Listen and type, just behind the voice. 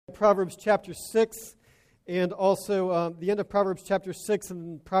Proverbs chapter 6 and also the end of Proverbs chapter 6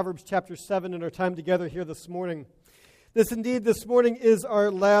 and Proverbs chapter 7 in our time together here this morning. This morning is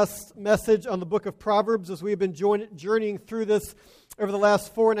our last message on the book of Proverbs as we have been journeying through this over the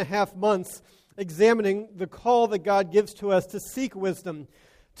last 4.5 months, examining the call that God gives to us to seek wisdom,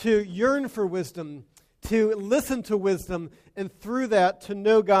 to yearn for wisdom, to listen to wisdom, and through that to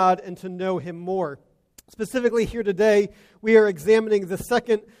know God and to know Him more. Specifically here today, we are examining the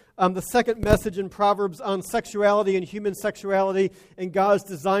second message in Proverbs on sexuality and human sexuality and God's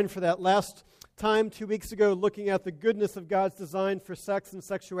design for that. Last time, 2 weeks ago, looking at the goodness of God's design for sex and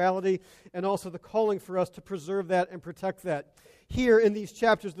sexuality and also the calling for us to preserve that and protect that. Here in these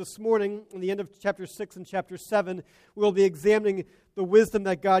chapters this morning, in the end of chapter 6 and chapter 7, we'll be examining the wisdom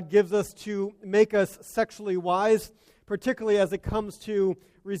that God gives us to make us sexually wise, particularly as it comes to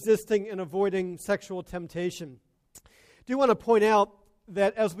resisting and avoiding sexual temptation. I do want to point out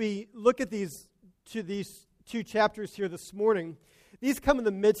that as we look at these two chapters here this morning, these come in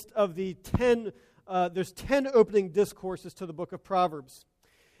the midst of there's 10 opening discourses to the book of Proverbs.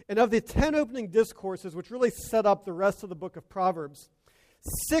 And of the 10 opening discourses, which really set up the rest of the book of Proverbs,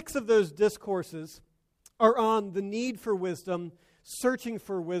 6 of those discourses are on the need for wisdom, searching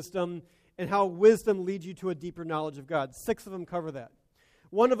for wisdom, and how wisdom leads you to a deeper knowledge of God. 6 of them cover that.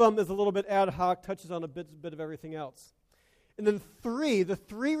 One of them is a little bit ad hoc, touches on a bit of everything else. And then the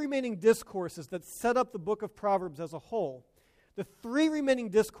three remaining discourses that set up the book of Proverbs as a whole, the 3 remaining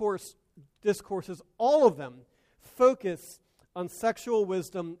discourses, all of them focus on sexual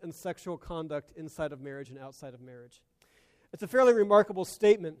wisdom and sexual conduct inside of marriage and outside of marriage. It's a fairly remarkable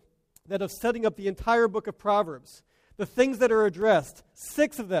statement that of setting up the entire book of Proverbs, the things that are addressed,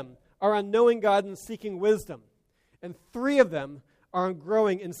 6 of them are on knowing God and seeking wisdom, and 3 of them are on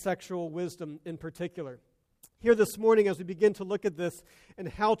growing in sexual wisdom in particular. Here this morning, as we begin to look at this and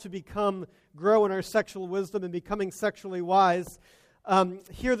how to grow in our sexual wisdom and becoming sexually wise,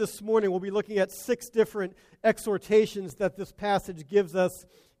 here this morning we'll be looking at 6 different exhortations that this passage gives us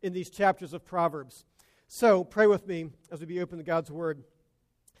in these chapters of Proverbs. So, pray with me as we be open to God's Word.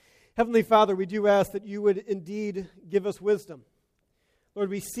 Heavenly Father, we do ask that you would indeed give us wisdom.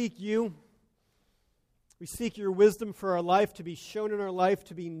 Lord, we seek you. We seek your wisdom for our life, to be shown in our life,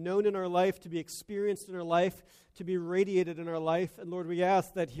 to be known in our life, to be experienced in our life, to be radiated in our life. And Lord, we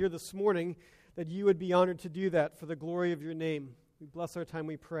ask that here this morning that you would be honored to do that for the glory of your name. We bless our time,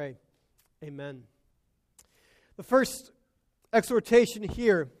 we pray. Amen. The first exhortation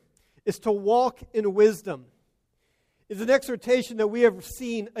here is to walk in wisdom. It's an exhortation that we have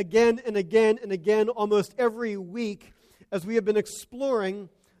seen again and again and again almost every week as we have been exploring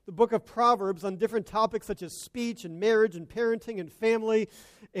the book of Proverbs on different topics such as speech and marriage and parenting and family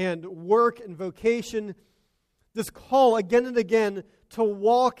and work and vocation. This call again and again to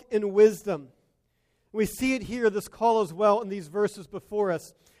walk in wisdom. We see it here, this call as well, in these verses before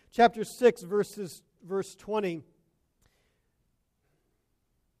us. Chapter 6, verse 20.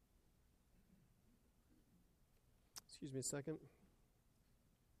 Excuse me a second.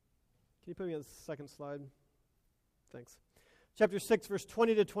 Can you put me on the second slide? Thanks. Chapter 6, verse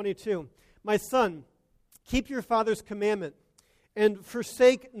 20 to 22. My son, keep your father's commandment, and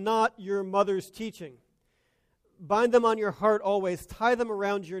forsake not your mother's teaching. Bind them on your heart always. Tie them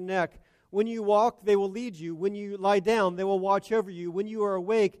around your neck. When you walk, they will lead you. When you lie down, they will watch over you. When you are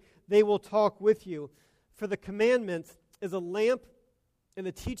awake, they will talk with you. For the commandment is a lamp, and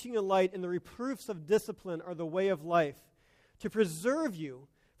the teaching a light, and the reproofs of discipline are the way of life, to preserve you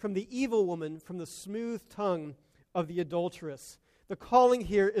from the evil woman, from the smooth tongue of the adulteress. The calling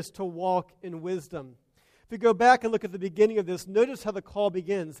here is to walk in wisdom. If we go back and look at the beginning of this, notice how the call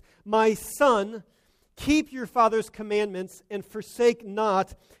begins. My son, keep your father's commandments and forsake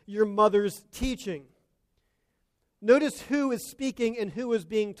not your mother's teaching. Notice who is speaking and who is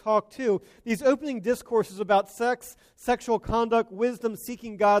being talked to. These opening discourses about sex, sexual conduct, wisdom,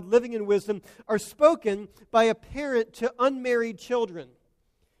 seeking God, living in wisdom are spoken by a parent to unmarried children.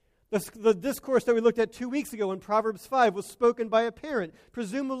 The discourse that we looked at 2 weeks ago in Proverbs 5 was spoken by a parent,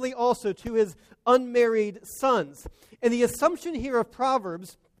 presumably also to his unmarried sons. And the assumption here of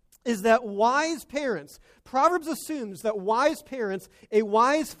Proverbs is that Proverbs assumes that wise parents, a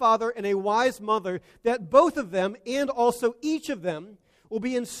wise father and a wise mother, that both of them and also each of them will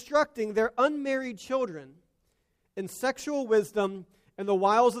be instructing their unmarried children in sexual wisdom and the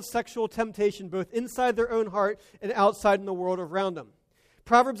wiles of sexual temptation, both inside their own heart and outside in the world around them.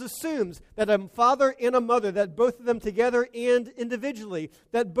 Proverbs assumes that a father and a mother, that both of them together and individually,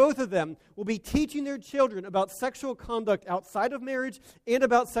 that both of them will be teaching their children about sexual conduct outside of marriage and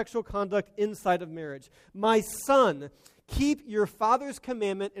about sexual conduct inside of marriage. My son, Keep your father's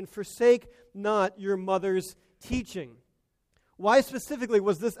commandment and forsake not your mother's teaching. Why specifically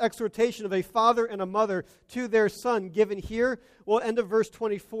was this exhortation of a father and a mother to their son given here? Well, end of verse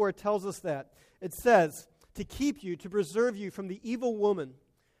 24 tells us that. It says, to keep you, to preserve you from the evil woman,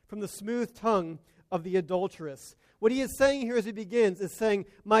 from the smooth tongue of the adulteress. What he is saying here as he begins is saying,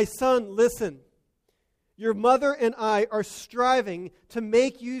 my son, listen. Your mother and I are striving to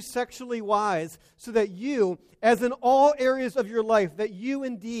make you sexually wise so that you, as in all areas of your life, that you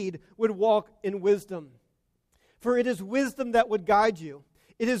indeed would walk in wisdom. For it is wisdom that would guide you.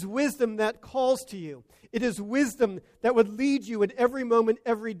 It is wisdom that calls to you. It is wisdom that would lead you in every moment,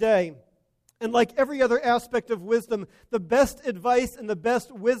 every day. And like every other aspect of wisdom, the best advice and the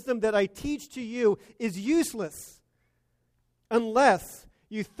best wisdom that I teach to you is useless unless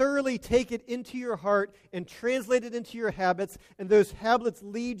you thoroughly take it into your heart and translate it into your habits, and those habits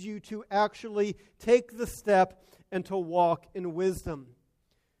lead you to actually take the step and to walk in wisdom.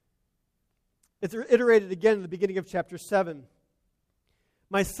 It's iterated again in the beginning of chapter 7.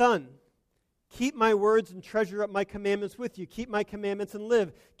 My son, keep my words and treasure up my commandments with you. Keep my commandments and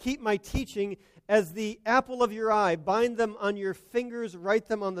live. Keep my teaching as the apple of your eye. Bind them on your fingers. Write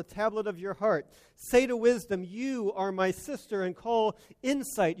them on the tablet of your heart. Say to wisdom, you are my sister, and call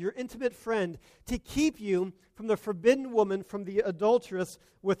insight, your intimate friend, to keep you from the forbidden woman, from the adulteress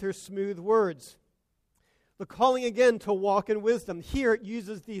with her smooth words. The calling again to walk in wisdom. Here it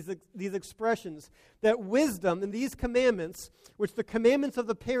uses these expressions, that wisdom and these commandments, which the commandments of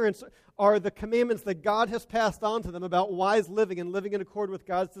the parents are the commandments that God has passed on to them about wise living and living in accord with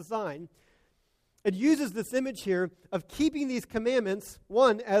God's design. It uses this image here of keeping these commandments,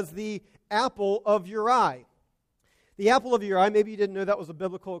 one, as the apple of your eye. The apple of your eye, maybe you didn't know that was a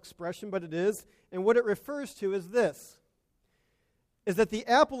biblical expression, but it is. And what it refers to is this, is that the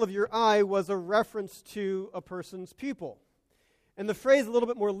apple of your eye was a reference to a person's pupil. And the phrase a little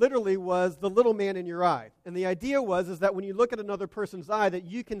bit more literally was the little man in your eye. And the idea is that when you look at another person's eye, that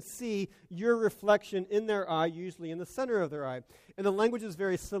you can see your reflection in their eye, usually in the center of their eye. And the language is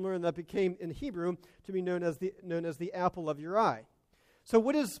very similar, and that became in Hebrew to be known as the apple of your eye. So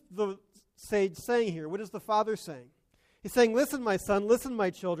what is the sage saying here? What is the father saying? He's saying, listen, my son, listen,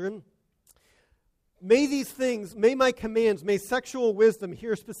 my children. May these things, may my commands, may sexual wisdom,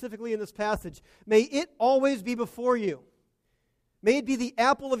 here specifically in this passage, may it always be before you. May it be the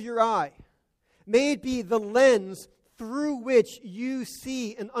apple of your eye. May it be the lens through which you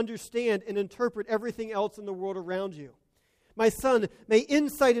see and understand and interpret everything else in the world around you. My son, may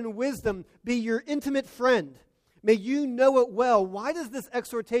insight and wisdom be your intimate friend. May you know it well. Why does this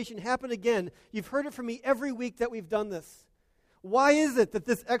exhortation happen again? You've heard it from me every week that we've done this. Why is it that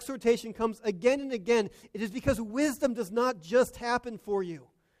this exhortation comes again and again? It is because wisdom does not just happen for you.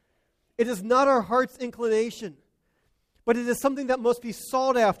 It is not our heart's inclination, but it is something that must be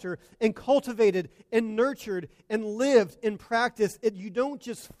sought after and cultivated and nurtured and lived in practice. You don't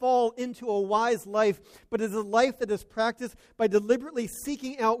just fall into a wise life, but it is a life that is practiced by deliberately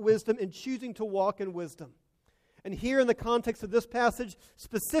seeking out wisdom and choosing to walk in wisdom. And here in the context of this passage,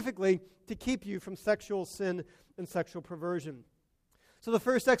 specifically to keep you from sexual sin and sexual perversion. So the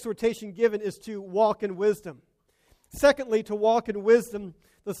first exhortation given is to walk in wisdom. Secondly, to walk in wisdom,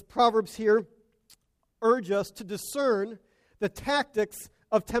 the Proverbs here urge us to discern the tactics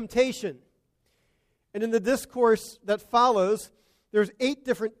of temptation. And in the discourse that follows, there's 8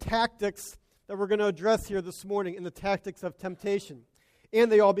 different tactics that we're going to address here this morning in the tactics of temptation.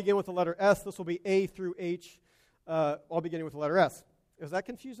 And they all begin with the letter S. This will be A through H, all beginning with the letter S. Was that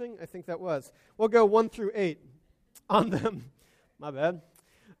confusing? I think that was. We'll go 1 through 8 on them. My bad.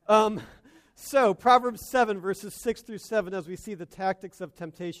 So, Proverbs 7, verses 6 through 7, as we see the tactics of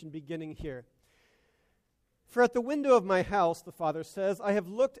temptation beginning here. For at the window of my house, the father says, I have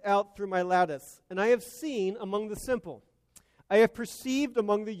looked out through my lattice, and I have seen among the simple. I have perceived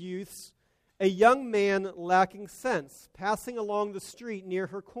among the youths a young man lacking sense, passing along the street near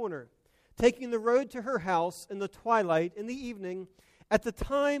her corner, taking the road to her house in the twilight, in the evening, at the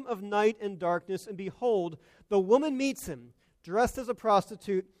time of night and darkness, and behold, the woman meets him, dressed as a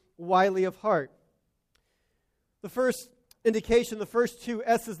prostitute, wily of heart. The first indication, the first 2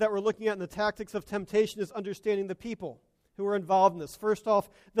 S's that we're looking at in the tactics of temptation is understanding the people who are involved in this. First off,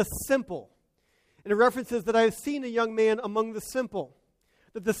 the simple. And it references that I have seen a young man among the simple.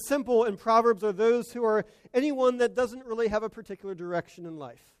 That the simple in Proverbs are those who are anyone that doesn't really have a particular direction in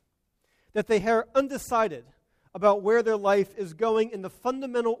life. That they are undecided about where their life is going in the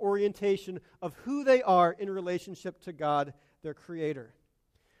fundamental orientation of who they are in relationship to God, their Creator.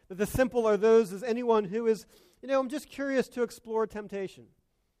 That the simple are those as anyone who is, I'm just curious to explore temptation.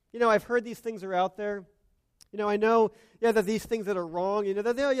 I've heard these things are out there. I know, that these things that are wrong,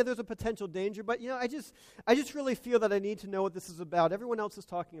 that there's a potential danger, but, I just really feel that I need to know what this is about. Everyone else is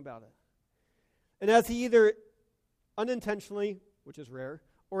talking about it. And as he either unintentionally, which is rare,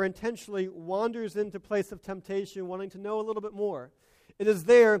 or intentionally wanders into place of temptation, wanting to know a little bit more, it is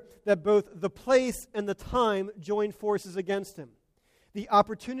there that both the place and the time join forces against him. The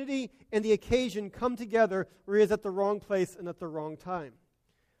opportunity and the occasion come together where he is at the wrong place and at the wrong time.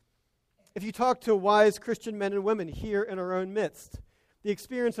 If you talk to wise Christian men and women here in our own midst, the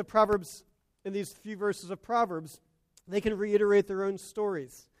experience of Proverbs, in these few verses of Proverbs, they can reiterate their own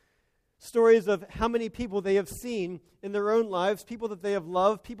stories. Stories of how many people they have seen in their own lives, people that they have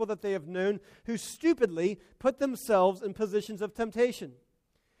loved, people that they have known, who stupidly put themselves in positions of temptation.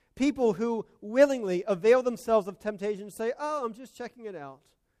 People who willingly avail themselves of temptation and say, oh, I'm just checking it out,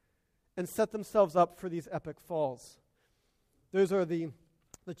 and set themselves up for these epic falls. Those are the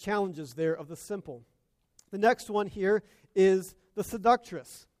challenges there of the simple. The next one here is the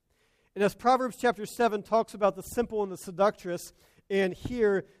seductress. And as Proverbs chapter 7 talks about the simple and the seductress, and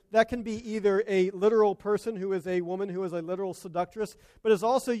here that can be either a literal person who is a woman who is a literal seductress, but as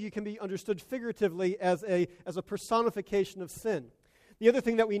also you can be understood figuratively as a personification of sin. The other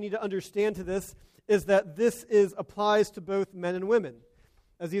thing that we need to understand to this is that this applies to both men and women,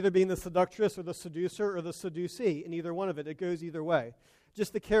 as either being the seductress or the seducer or the seducee. In either one of it goes either way.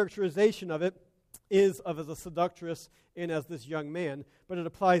 Just the characterization of it is as a seductress and as this young man, but it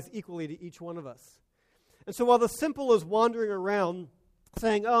applies equally to each one of us. And so while the simple is wandering around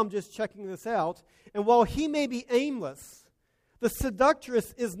saying, oh, I'm just checking this out, and while he may be aimless, the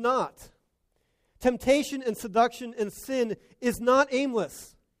seductress is not. Temptation and seduction and sin is not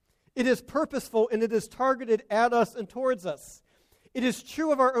aimless. It is purposeful and it is targeted at us and towards us. It is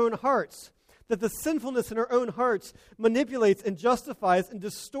true of our own hearts that the sinfulness in our own hearts manipulates and justifies and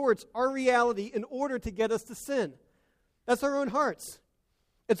distorts our reality in order to get us to sin. That's our own hearts.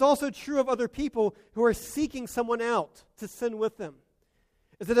 It's also true of other people who are seeking someone out to sin with them.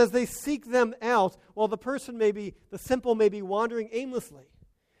 Is that as they seek them out, while the simple may be wandering aimlessly,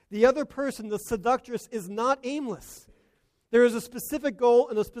 the other person, the seductress, is not aimless. There is a specific goal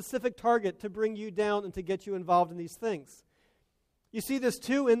and a specific target to bring you down and to get you involved in these things. You see this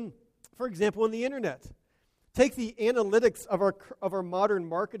too for example, in the internet. Take the analytics of our modern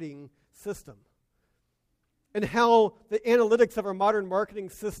marketing system and how the analytics of our modern marketing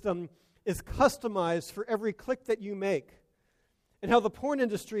system is customized for every click that you make, and how the porn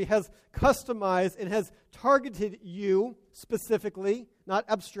industry has customized and has targeted you specifically, not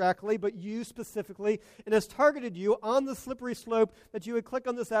abstractly, but you specifically, and has targeted you on the slippery slope that you would click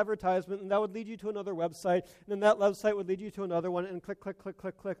on this advertisement, and that would lead you to another website, and then that website would lead you to another one, and click, click, click,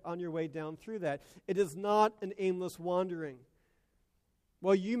 click, click on your way down through that. It is not an aimless wandering.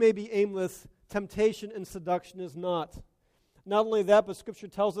 While you may be aimless, temptation and seduction is not. Not only that, but Scripture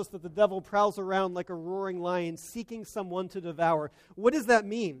tells us that the devil prowls around like a roaring lion, seeking someone to devour. What does that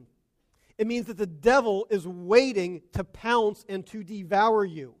mean? It means that the devil is waiting to pounce and to devour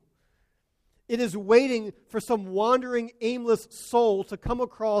you. It is waiting for some wandering, aimless soul to come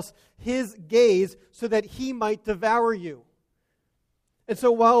across his gaze so that he might devour you. And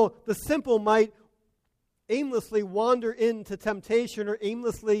so while the simple might aimlessly wander into temptation or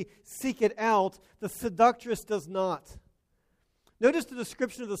aimlessly seek it out, the seductress does not. Notice the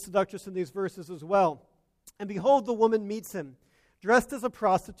description of the seductress in these verses as well. And behold, the woman meets him, dressed as a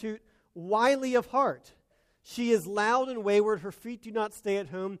prostitute, wily of heart. She is loud and wayward. Her feet do not stay at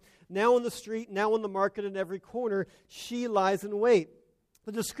home. Now in the street, now in the market, in every corner, she lies in wait.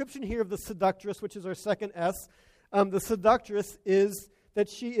 The description here of the seductress, which is our second S, the seductress is that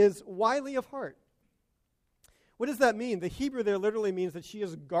she is wily of heart. What does that mean? The Hebrew there literally means that she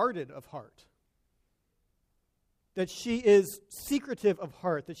is guarded of heart. That she is secretive of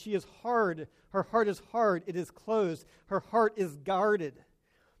heart, that she is hard. Her heart is hard, it is closed. Her heart is guarded.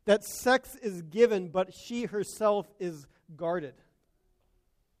 That sex is given, but she herself is guarded.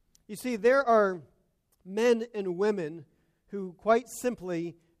 You see, there are men and women who quite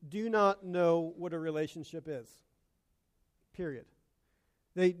simply do not know what a relationship is. Period.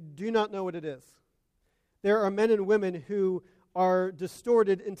 They do not know what it is. There are men and women who are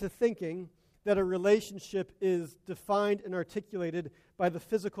distorted into thinking that a relationship is defined and articulated by the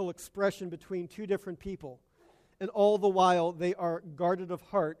physical expression between two different people. And all the while, they are guarded of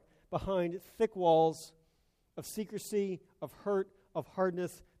heart behind thick walls of secrecy, of hurt, of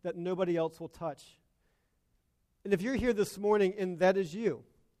hardness that nobody else will touch. And if you're here this morning and that is you,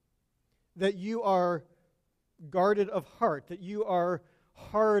 that you are guarded of heart, that you are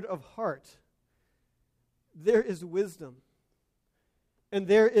hard of heart, there is wisdom. And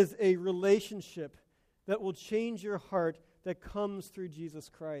there is a relationship that will change your heart that comes through Jesus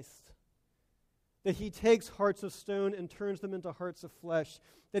Christ. That he takes hearts of stone and turns them into hearts of flesh.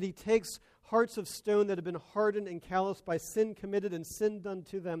 That he takes hearts of stone that have been hardened and calloused by sin committed and sin done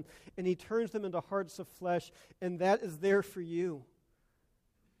to them, and he turns them into hearts of flesh, and that is there for you.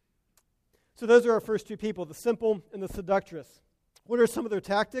 So those are our first two people, the simple and the seductress. What are some of their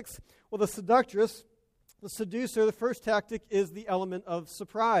tactics? Well, the seductress, the seducer, the first tactic is the element of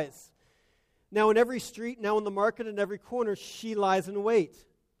surprise. Now in every street, now in the market, in every corner, she lies in wait.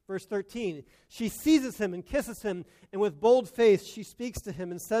 Verse 13, she seizes him and kisses him, and with bold face she speaks to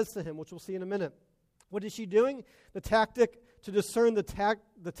him and says to him, which we'll see in a minute. What is she doing? The tactic to discern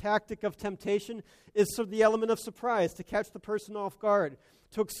the tactic of temptation is sort of the element of surprise, to catch the person off guard,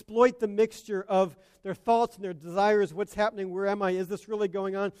 to exploit the mixture of their thoughts and their desires, what's happening, where am I, is this really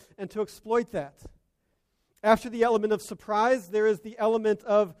going on, and to exploit that. After the element of surprise, there is the element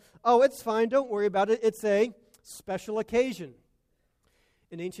of, oh, it's fine, don't worry about it, it's a special occasion.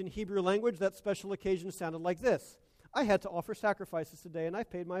 In ancient Hebrew language, that special occasion sounded like this. I had to offer sacrifices today, and I've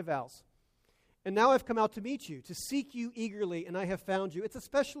paid my vows. And now I've come out to meet you, to seek you eagerly, and I have found you. It's a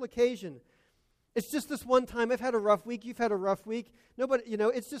special occasion. It's just this one time. I've had a rough week. You've had a rough week. Nobody,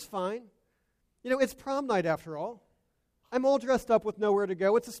 it's just fine. It's prom night after all. I'm all dressed up with nowhere to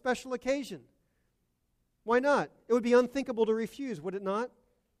go. It's a special occasion. Why not? It would be unthinkable to refuse, would it not?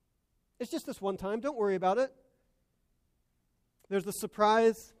 It's just this one time. Don't worry about it. There's the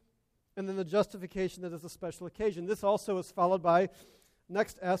surprise, and then the justification that is a special occasion. This also is followed by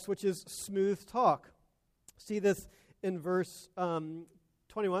next S, which is smooth talk. See this in verse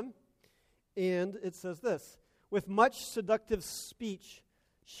 21, and it says this, with much seductive speech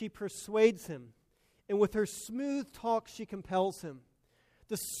she persuades him, and with her smooth talk she compels him.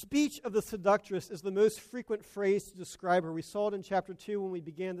 The speech of the seductress is the most frequent phrase to describe her. We saw it in chapter 2 when we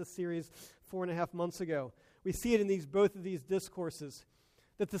began this series 4.5 months ago. We see it in both of these discourses,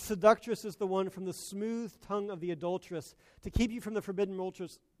 that the seductress is the one from the smooth tongue of the adulteress, to keep you from the forbidden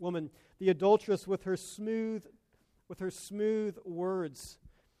woman, the adulteress with her smooth words.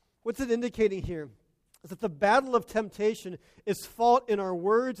 What's it indicating here? Is that the battle of temptation is fought in our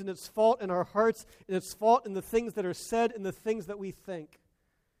words, and it's fought in our hearts, and it's fought in the things that are said and the things that we think.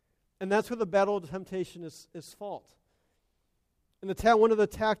 And that's where the battle of temptation is fought. And one of the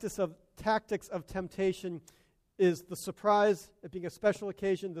tactics of temptation is the surprise, it being a special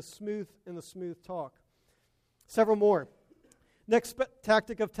occasion, the smooth talk. Several more. Next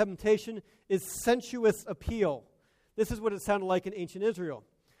tactic of temptation is sensuous appeal. This is what it sounded like in ancient Israel.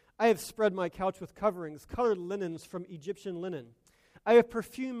 I have spread my couch with coverings, colored linens from Egyptian linen. I have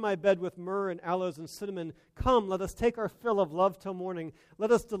perfumed my bed with myrrh and aloes and cinnamon. Come, let us take our fill of love till morning.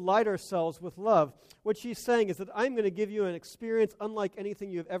 Let us delight ourselves with love. What she's saying is that I'm going to give you an experience unlike anything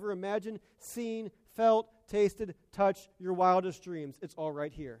you have ever imagined, seen, felt, tasted, touched, your wildest dreams. It's all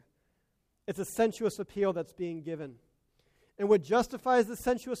right here. It's a sensuous appeal that's being given. And what justifies the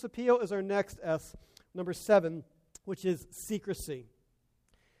sensuous appeal is our next S, number 7, which is secrecy.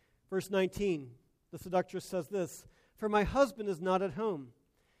 Verse 19, the seductress says this, for my husband is not at home.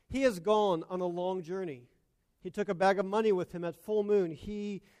 He has gone on a long journey. He took a bag of money with him at full moon.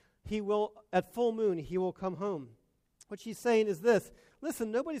 At full moon he will come home. What she's saying is this,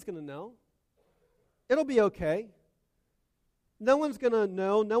 listen, nobody's going to know. It'll be okay. No one's going to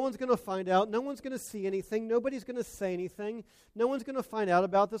know. No one's going to find out. No one's going to see anything. Nobody's going to say anything. No one's going to find out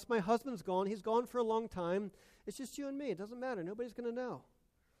about this. My husband's gone. He's gone for a long time. It's just you and me. It doesn't matter. Nobody's going to know.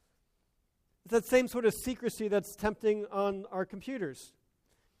 It's that same sort of secrecy that's tempting on our computers.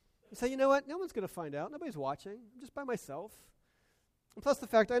 You say, you know what? No one's going to find out. Nobody's watching. I'm just by myself. And plus the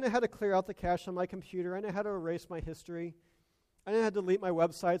fact I know how to clear out the cache on my computer. I know how to erase my history. I know how to delete my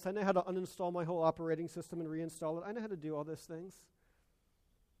websites. I know how to uninstall my whole operating system and reinstall it. I know how to do all those things.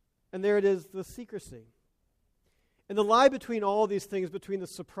 And there it is, the secrecy. And the lie between all of these things, between the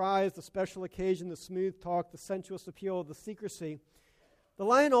surprise, the special occasion, the smooth talk, the sensuous appeal, the secrecy, the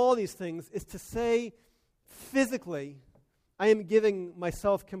lie in all these things is to say physically, I am giving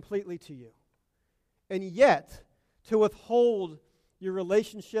myself completely to you. And yet, to withhold your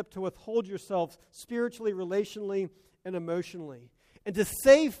relationship, to withhold yourself spiritually, relationally, and emotionally. And to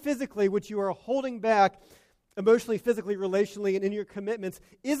say physically what you are holding back emotionally, physically, relationally, and in your commitments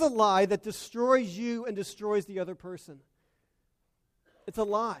is a lie that destroys you and destroys the other person. It's a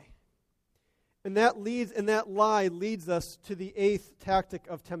lie. And that lie leads us to the 8th tactic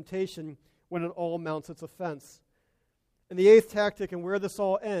of temptation when it all mounts its offense. And the 8th tactic, and where this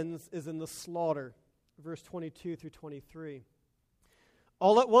all ends, is in the slaughter. Verse 22 through 23.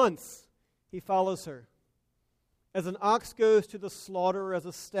 All at once, he follows her. As an ox goes to the slaughter, or as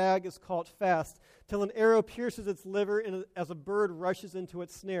a stag is caught fast, till an arrow pierces its liver, and as a bird rushes into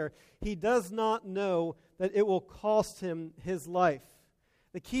its snare, he does not know that it will cost him his life.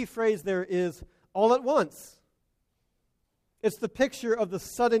 The key phrase there is all at once. It's the picture of the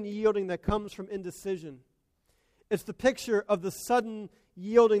sudden yielding that comes from indecision. It's the picture of the sudden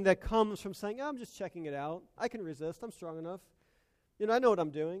yielding that comes from saying, I'm just checking it out. I can resist. I'm strong enough. I know what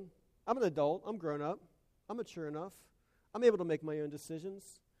I'm doing. I'm an adult. I'm grown up. I'm mature enough. I'm able to make my own decisions.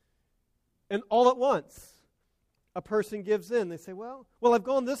 And all at once, a person gives in. They say, well, I've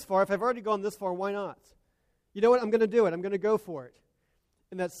gone this far. If I've already gone this far, why not? You know what? I'm going to do it. I'm going to go for it.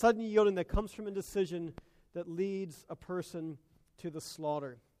 And that sudden yielding that comes from indecision that leads a person to the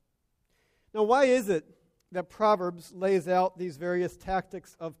slaughter. Now, why is it that Proverbs lays out these various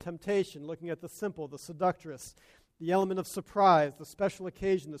tactics of temptation, looking at the simple, the seductress, the element of surprise, the special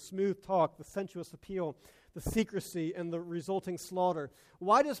occasion, the smooth talk, the sensuous appeal, the secrecy, and the resulting slaughter?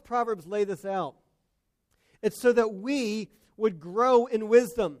 Why does Proverbs lay this out? It's so that we would grow in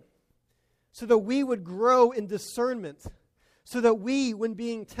wisdom, so that we would grow in discernment, so that we, when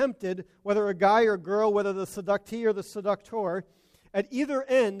being tempted, whether a guy or girl, whether the seductee or the seductor, at either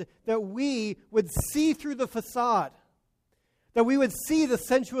end, that we would see through the facade, that we would see the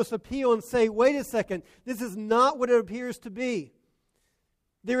sensuous appeal and say, wait a second, this is not what it appears to be.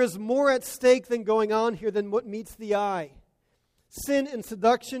 There is more at stake than going on here than what meets the eye. Sin and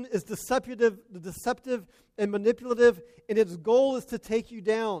seduction is deceptive and manipulative, and its goal is to take you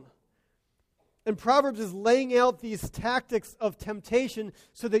down. And Proverbs is laying out these tactics of temptation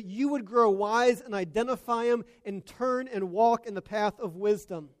so that you would grow wise and identify them and turn and walk in the path of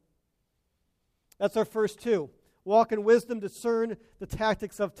wisdom. That's our first two. Walk in wisdom, discern the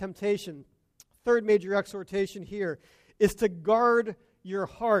tactics of temptation. Third major exhortation here is to guard your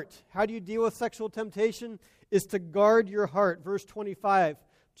heart. How do you deal with sexual temptation? Is to guard your heart. Verse 25,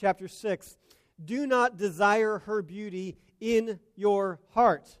 chapter 6. Do not desire her beauty in your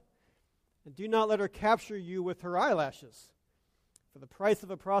heart. And do not let her capture you with her eyelashes. For the price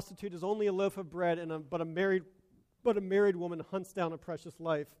of a prostitute is only a loaf of bread, but a married woman hunts down a precious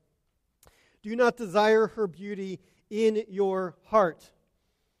life. Do not desire her beauty in your heart.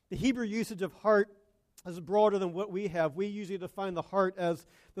 The Hebrew usage of heart is broader than what we have. We usually define the heart as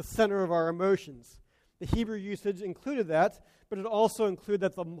the center of our emotions. The Hebrew usage included that, but it also included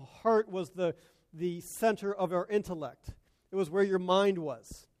that the heart was the center of our intellect. It was where your mind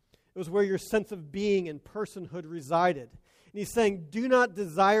was. It was where your sense of being and personhood resided. And he's saying, do not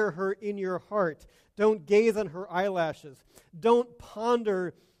desire her in your heart. Don't gaze on her eyelashes. Don't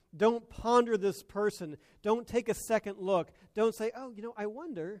ponder this person. Don't take a second look. Don't say, I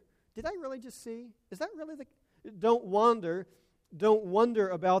wonder, did I really just see? Is that really Don't wonder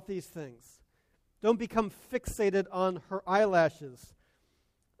about these things. Don't become fixated on her eyelashes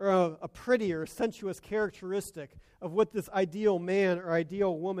or a pretty or sensuous characteristic of what this ideal man or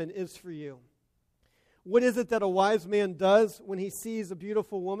ideal woman is for you. What is it that a wise man does when he sees a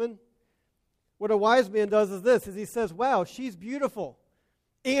beautiful woman? What a wise man does is this, is he says, wow, she's beautiful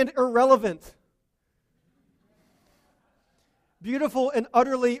and irrelevant. Beautiful and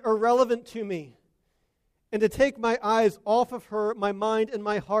utterly irrelevant to me. And to take my eyes off of her, my mind and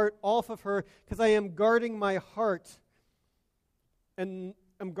my heart off of her, because I am guarding my heart. And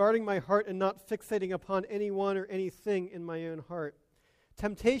I'm guarding my heart and not fixating upon anyone or anything in my own heart.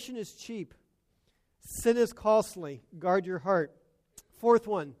 Temptation is cheap. Sin is costly. Guard your heart. Fourth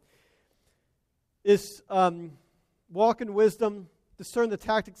one is walk in wisdom, discern the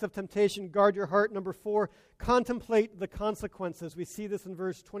tactics of temptation, guard your heart. Number 4, contemplate the consequences. We see this in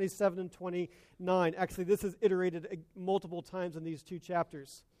verse 27 and 29. Actually, this is iterated multiple times in these two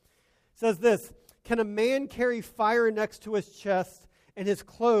chapters. It says this, can a man carry fire next to his chest and his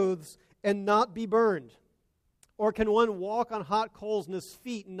clothes and not be burned? Or can one walk on hot coals and his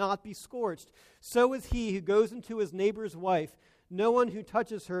feet not be scorched? So is he who goes into his neighbor's wife. No one who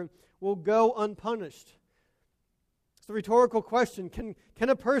touches her will go unpunished. It's a rhetorical question. Can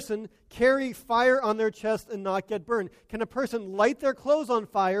a person carry fire on their chest and not get burned? Can a person light their clothes on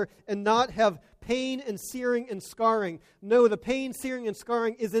fire and not have pain and searing and scarring? No, the pain, searing, and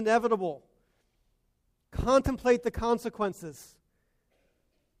scarring is inevitable. Contemplate the consequences.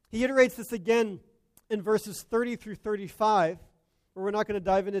 He iterates this again in verses 30 through 35, where we're not going to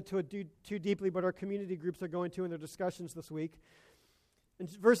dive into it too deeply, but our community groups are going to in their discussions this week. In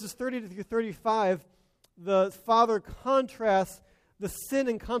verses 30 through 35, the father contrasts the sin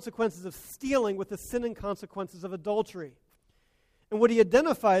and consequences of stealing with the sin and consequences of adultery. And what he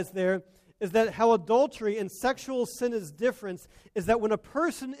identifies there is that how adultery and sexual sin is different is that when a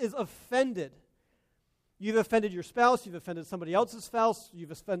person is offended, You've offended your spouse, you've offended somebody else's spouse,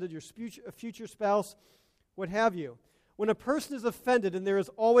 you've offended your future spouse, what have you. When a person is offended, and there is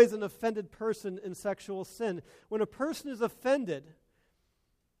always an offended person in sexual sin, when a person is offended,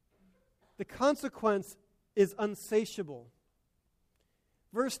 the consequence is unsatiable.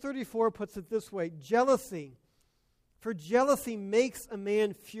 Verse 34 puts it this way, jealousy. For jealousy makes a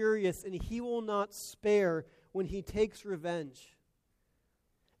man furious, and he will not spare when he takes revenge.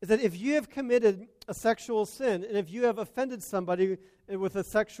 Is that if you have committed a sexual sin, and if you have offended somebody with a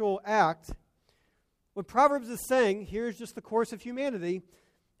sexual act, what Proverbs is saying, here's just the course of humanity,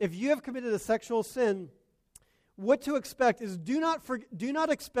 if you have committed a sexual sin, what to expect is do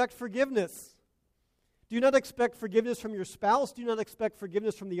not expect forgiveness. Do not expect forgiveness from your spouse. Do not expect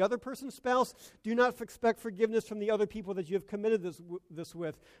forgiveness from the other person's spouse. Do not expect forgiveness from the other people that you have committed this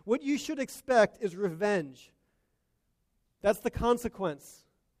with. What you should expect is revenge. That's the consequence.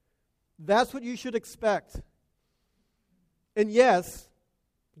 That's what you should expect. And yes,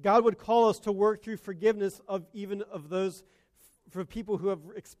 God would call us to work through forgiveness of even of those for people who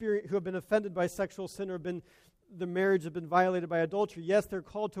have been offended by sexual sin or the marriage has been violated by adultery. Yes, they're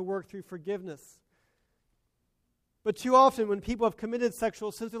called to work through forgiveness. But too often when people have committed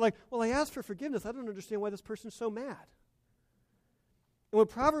sexual sins, they're like, well, I asked for forgiveness. I don't understand why this person's so mad. And what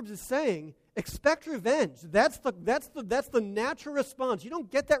Proverbs is saying, expect revenge. That's the natural response. You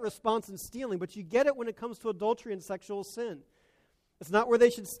don't get that response in stealing, but you get it when it comes to adultery and sexual sin. It's not where they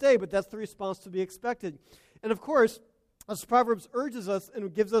should stay, but that's the response to be expected. And of course, as Proverbs urges us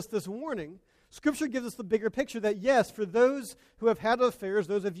and gives us this warning, Scripture gives us the bigger picture that yes, for those who have had affairs,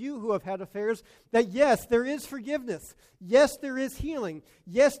 those of you who have had affairs, that yes, there is forgiveness. Yes, there is healing.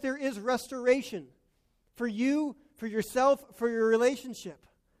 Yes, there is restoration for you, for yourself, for your relationship.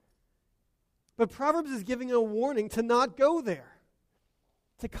 But Proverbs is giving a warning to not go there,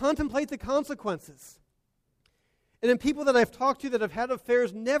 to contemplate the consequences. And in people that I've talked to that have had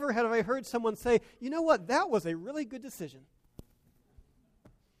affairs, never have I heard someone say, you know what, that was a really good decision.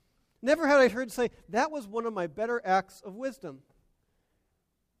 Never had I heard say, that was one of my better acts of wisdom.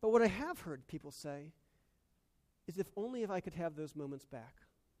 But what I have heard people say is if only if I could have those moments back.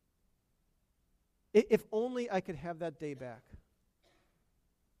 If only I could have that day back.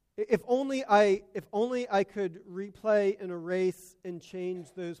 If only I could replay and erase and change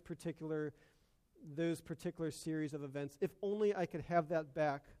those particular series of events. If only I could have that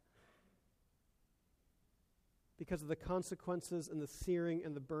back. Because of the consequences and the searing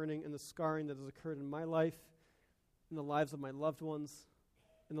and the burning and the scarring that has occurred in my life, in the lives of my loved ones,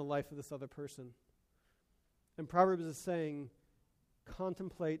 in the life of this other person. And Proverbs is saying,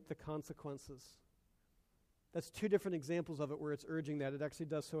 contemplate the consequences. That's two different examples of it where it's urging that. It actually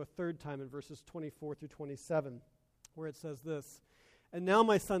does so a third time in verses 24 through 27, where it says this, and now,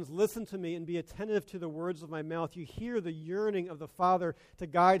 my sons, listen to me and be attentive to the words of my mouth. You hear the yearning of the father to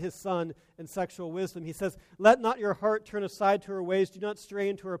guide his son in sexual wisdom. He says, let not your heart turn aside to her ways. Do not stray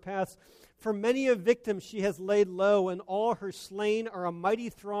into her paths. For many a victim she has laid low, and all her slain are a mighty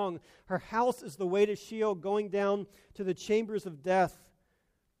throng. Her house is the way to Sheol, going down to the chambers of death.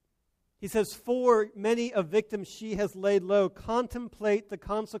 He says, for many a victim she has laid low. Contemplate the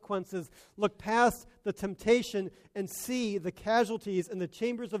consequences. Look past the temptation and see the casualties in the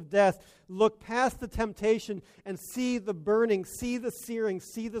chambers of death. Look past the temptation and see the burning, see the searing,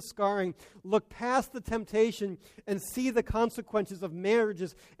 see the scarring. Look past the temptation and see the consequences of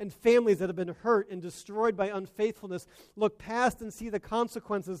marriages and families that have been hurt and destroyed by unfaithfulness. Look past and see the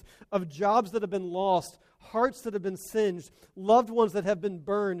consequences of jobs that have been lost, hearts that have been singed, loved ones that have been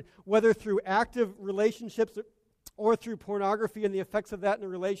burned, whether through active relationships or through pornography and the effects of that in a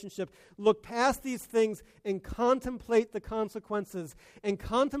relationship. Look past these things and contemplate the consequences. And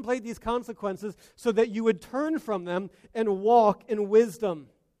contemplate these consequences so that you would turn from them and walk in wisdom.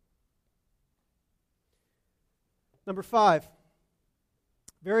 Number 5,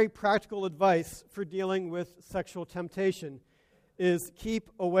 very practical advice for dealing with sexual temptation is keep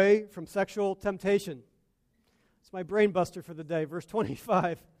away from sexual temptation. It's my brain buster for the day. Verse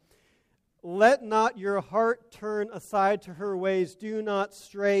 25. Let not your heart turn aside to her ways. Do not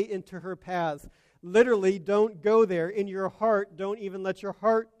stray into her paths. Literally, don't go there. In your heart, don't even let your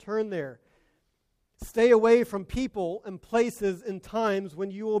heart turn there. Stay away from people and places and times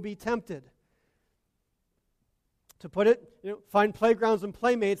when you will be tempted. To put it, find playgrounds and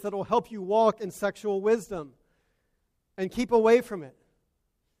playmates that will help you walk in sexual wisdom. And keep away from it.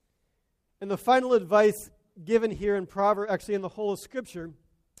 And the final advice given here in Proverbs, actually in the whole of Scripture,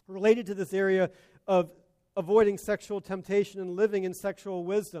 related to this area of avoiding sexual temptation and living in sexual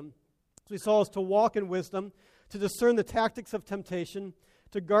wisdom. So we saw is to walk in wisdom, to discern the tactics of temptation,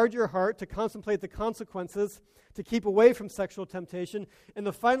 to guard your heart, to contemplate the consequences, to keep away from sexual temptation. And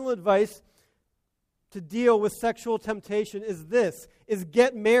the final advice to deal with sexual temptation is this, is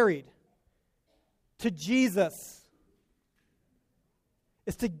get married to Jesus.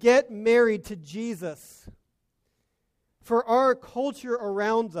 Is to get married to Jesus. For our culture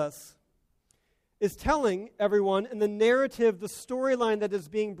around us is telling everyone, and the narrative, the storyline that is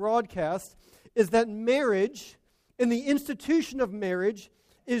being broadcast, is that marriage, and the institution of marriage,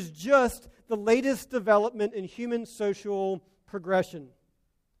 is just the latest development in human social progression.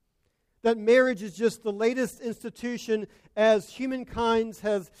 That marriage is just the latest institution as humankind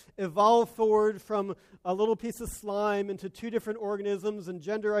has evolved forward from a little piece of slime into two different organisms, and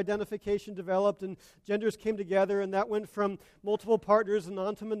gender identification developed, and genders came together, and that went from multiple partners and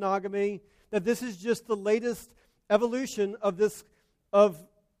on to monogamy. That this is just the latest evolution of this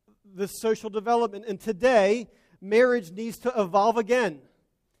social development. And today, marriage needs to evolve again.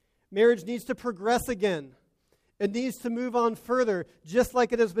 Marriage needs to progress again. It needs to move on further, just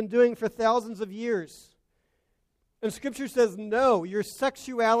like it has been doing for thousands of years. And Scripture says, no, your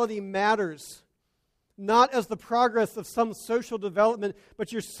sexuality matters. Not as the progress of some social development,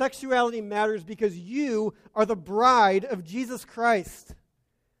 but your sexuality matters because you are the bride of Jesus Christ.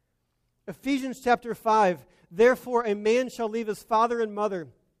 Ephesians chapter 5, therefore a man shall leave his father and mother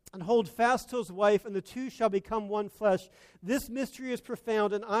and hold fast to his wife, and the two shall become one flesh. This mystery is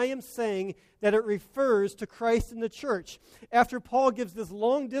profound, and I am saying that it refers to Christ and the church. After Paul gives this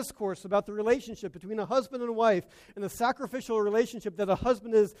long discourse about the relationship between a husband and wife and the sacrificial relationship that a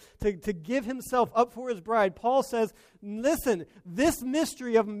husband is to give himself up for his bride, Paul says, listen, this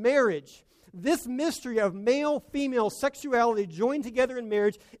mystery of marriage, this mystery of male-female sexuality joined together in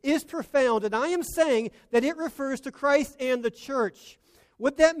marriage is profound, and I am saying that it refers to Christ and the church.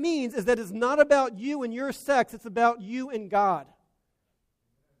 What that means is that it's not about you and your sex, it's about you and God.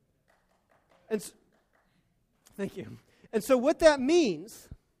 Thank you. And so what that means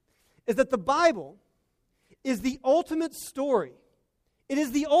is that the Bible is the ultimate story. It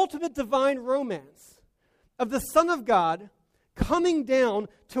is the ultimate divine romance of the Son of God coming down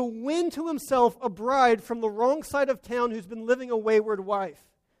to win to himself a bride from the wrong side of town who's been living a wayward wife.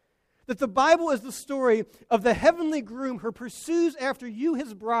 That the Bible is the story of the heavenly groom who pursues after you,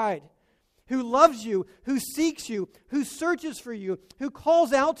 his bride, who loves you, who seeks you, who searches for you, who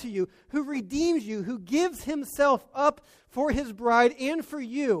calls out to you, who redeems you, who gives himself up for his bride and for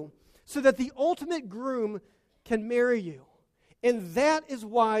you, so that the ultimate groom can marry you. And that is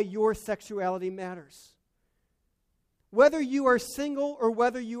why your sexuality matters. Whether you are single or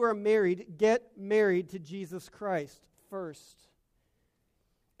whether you are married, get married to Jesus Christ first.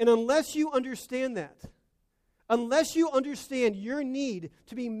 And unless you understand that, unless you understand your need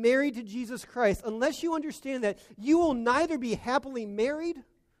to be married to Jesus Christ, unless you understand that, you will neither be happily married,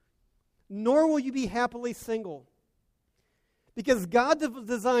 nor will you be happily single. Because God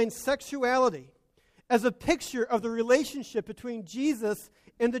designed sexuality as a picture of the relationship between Jesus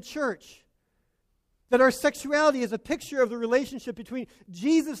and the church. That our sexuality is a picture of the relationship between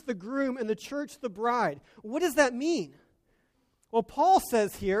Jesus the groom and the church the bride. What does that mean? Well, Paul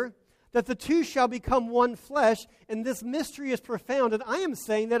says here that the two shall become one flesh, and this mystery is profound, and I am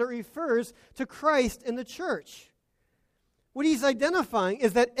saying that it refers to Christ and the church. What he's identifying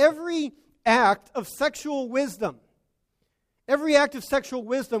is that every act of sexual wisdom,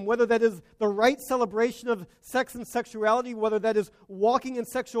 whether that is the right celebration of sex and sexuality, whether that is walking in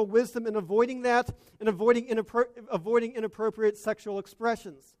sexual wisdom and avoiding that, and avoiding inappropriate sexual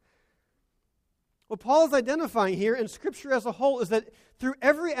expressions. What Paul is identifying here in Scripture as a whole is that through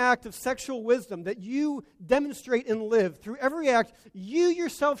every act of sexual wisdom that you demonstrate and live, through every act, you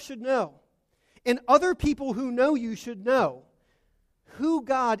yourself should know, and other people who know you should know who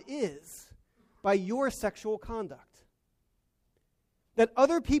God is by your sexual conduct. That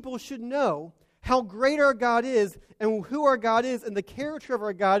other people should know how great our God is and who our God is and the character of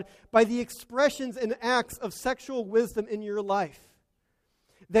our God by the expressions and acts of sexual wisdom in your life.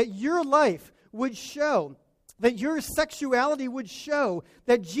 That your life would show, that your sexuality would show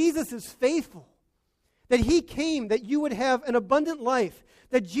that Jesus is faithful, that he came that you would have an abundant life,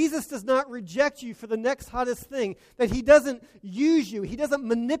 that Jesus does not reject you for the next hottest thing, that he doesn't use you, he doesn't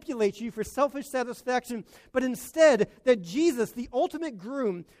manipulate you for selfish satisfaction, but instead that Jesus, the ultimate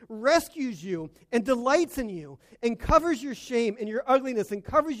groom, rescues you and delights in you and covers your shame and your ugliness and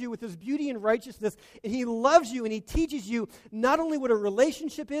covers you with his beauty and righteousness, and he loves you and he teaches you not only what a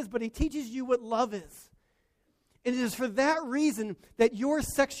relationship is, but he teaches you what love is. And it is for that reason that your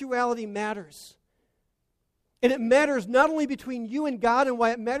sexuality matters. And it matters not only between you and God and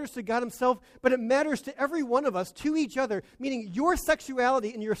why it matters to God himself, but it matters to every one of us, to each other, meaning your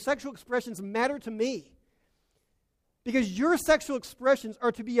sexuality and your sexual expressions matter to me. Because your sexual expressions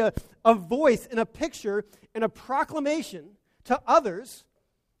are to be a voice and a picture and a proclamation to others,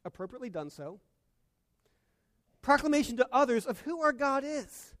 appropriately done so, proclamation to others of who our God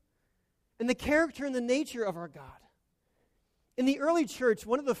is and the character and the nature of our God. In the early church,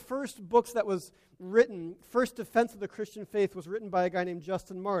 one of the first books that was written, first defense of the Christian faith, was written by a guy named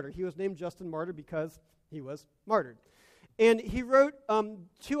Justin Martyr. He was named Justin Martyr because he was martyred. And he wrote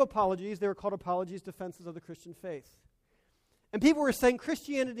 2 apologies. They were called Apologies, Defenses of the Christian Faith. And people were saying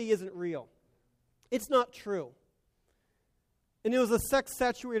Christianity isn't real. It's not true. And it was a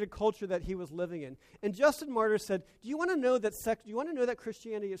sex-saturated culture that he was living in. And Justin Martyr said, do you want to know that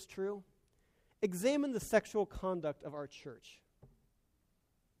Christianity is true? Examine the sexual conduct of our church.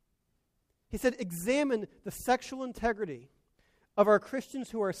 He said, examine the sexual integrity of our Christians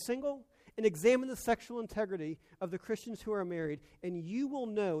who are single and examine the sexual integrity of the Christians who are married, and you will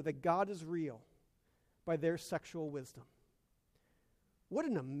know that God is real by their sexual wisdom. What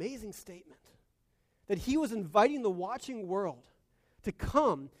an amazing statement. That he was inviting the watching world to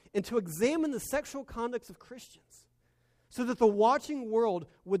come and to examine the sexual conducts of Christians so that the watching world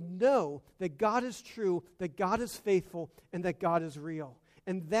would know that God is true, that God is faithful, and that God is real.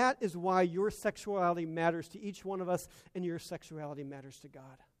 And that is why your sexuality matters to each one of us, and your sexuality matters to God.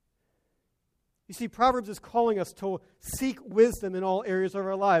 You see, Proverbs is calling us to seek wisdom in all areas of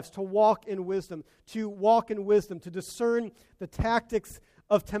our lives, to walk in wisdom, to discern the tactics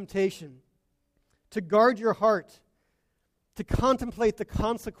of temptation, to guard your heart, to contemplate the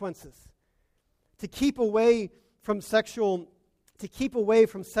consequences, to keep away from sexual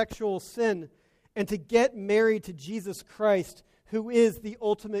sin, and to get married to Jesus Christ, who is the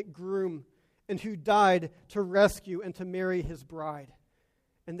ultimate groom and who died to rescue and to marry his bride.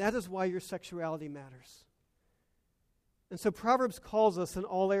 And that is why your sexuality matters. And so Proverbs calls us in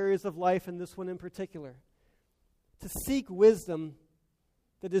all areas of life, and this one in particular, to seek wisdom,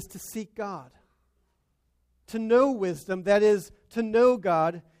 that is to seek God. To know wisdom, that is to know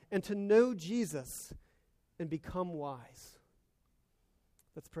God and to know Jesus and become wise.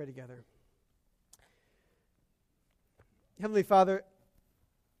 Let's pray together. Heavenly Father,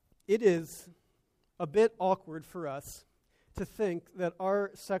 it is a bit awkward for us to think that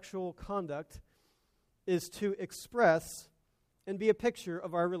our sexual conduct is to express and be a picture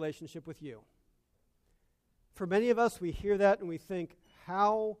of our relationship with you. For many of us, we hear that and we think,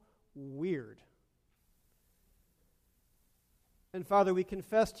 how weird. And Father, we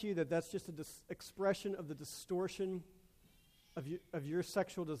confess to you that that's just an expression of the distortion of your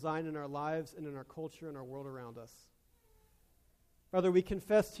sexual design in our lives and in our culture and our world around us. Father, we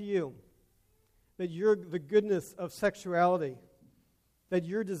confess to you that you're the goodness of sexuality, that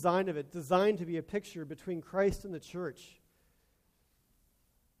your design of it, designed to be a picture between Christ and the church,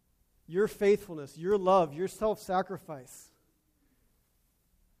 your faithfulness, your love, your self-sacrifice.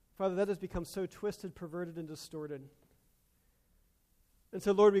 Father, that has become so twisted, perverted, and distorted. And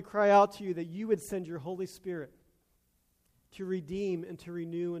so, Lord, we cry out to you that you would send your Holy Spirit to redeem and to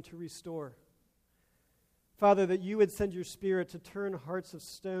renew and to restore. Father, that you would send your Spirit to turn hearts of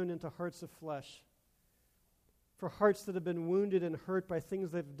stone into hearts of flesh, for hearts that have been wounded and hurt by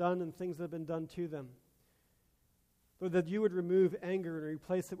things they've done and things that have been done to them. Lord, that you would remove anger and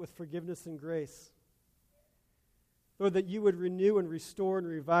replace it with forgiveness and grace. Lord, that you would renew and restore and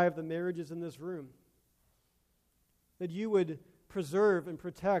revive the marriages in this room. That you would preserve and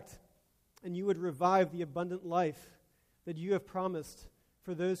protect, and you would revive the abundant life that you have promised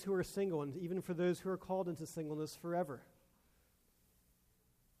for those who are single and even for those who are called into singleness forever.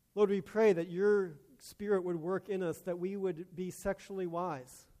 Lord, we pray that your Spirit would work in us, that we would be sexually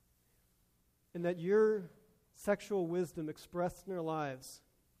wise, and that your sexual wisdom expressed in our lives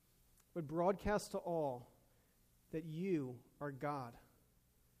would broadcast to all that you are God,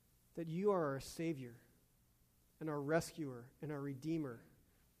 that you are our Savior and our rescuer and our Redeemer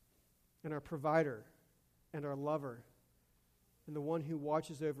and our provider and our lover and the one who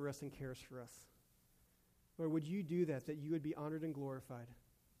watches over us and cares for us. Lord, would you do that you would be honored and glorified?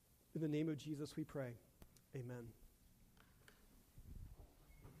 In the name of Jesus we pray. Amen.